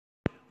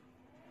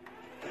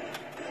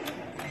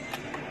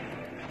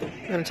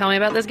gonna tell me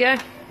about this guy?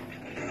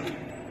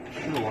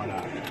 Sure, why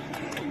not?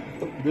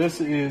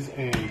 This is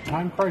a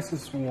Time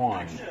Crisis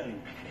 1.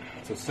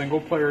 It's a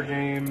single-player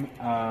game.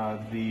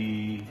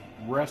 The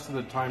rest of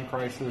the Time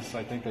Crisis,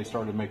 I think they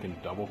started making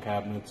double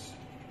cabinets.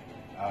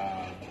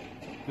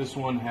 This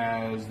one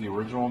has the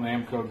original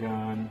NAMCO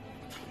gun.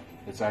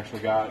 It's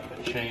actually got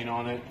a chain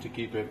on it to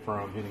keep it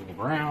from hitting the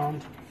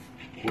ground,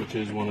 which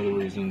is one of the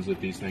reasons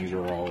that these things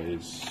are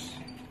always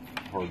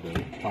hard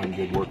to find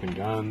good working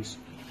guns.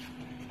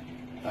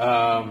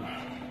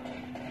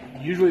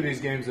 Usually these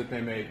games that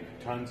they make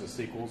tons of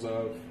sequels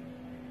of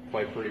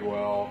play pretty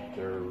well.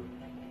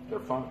 They're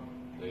fun.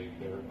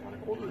 They're kind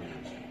of quarter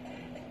years.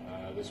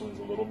 This one's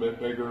a little bit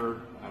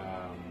bigger.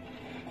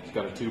 It's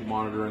got a tube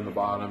monitor in the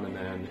bottom and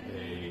then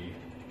a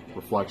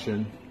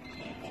reflection.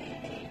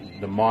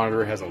 The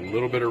monitor has a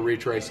little bit of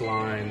retrace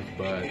line,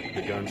 but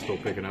the gun's still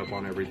picking up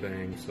on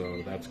everything,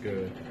 so that's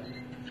good.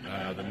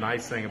 The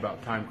nice thing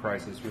about Time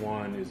Crisis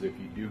 1 is if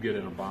you do get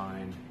in a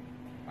bind,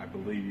 I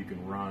believe you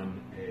can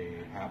run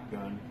a half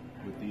gun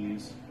with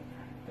these,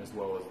 as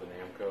well as the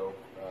NAMCO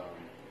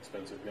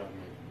expensive gun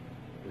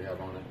we have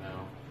on it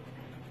now.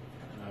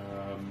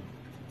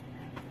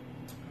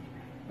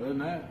 Other than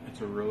that,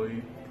 it's a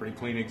really pretty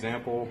clean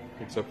example,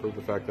 except for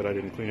the fact that I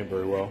didn't clean it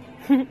very well.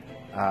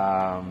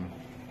 I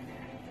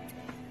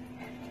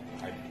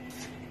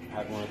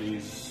had one of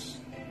these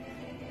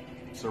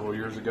several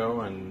years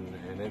ago, and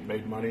it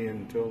made money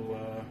until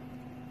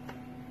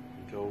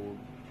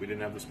we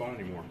didn't have the spot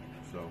anymore.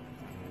 So,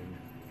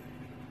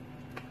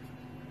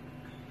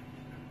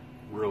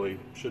 really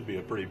should be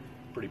a pretty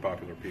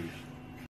popular piece.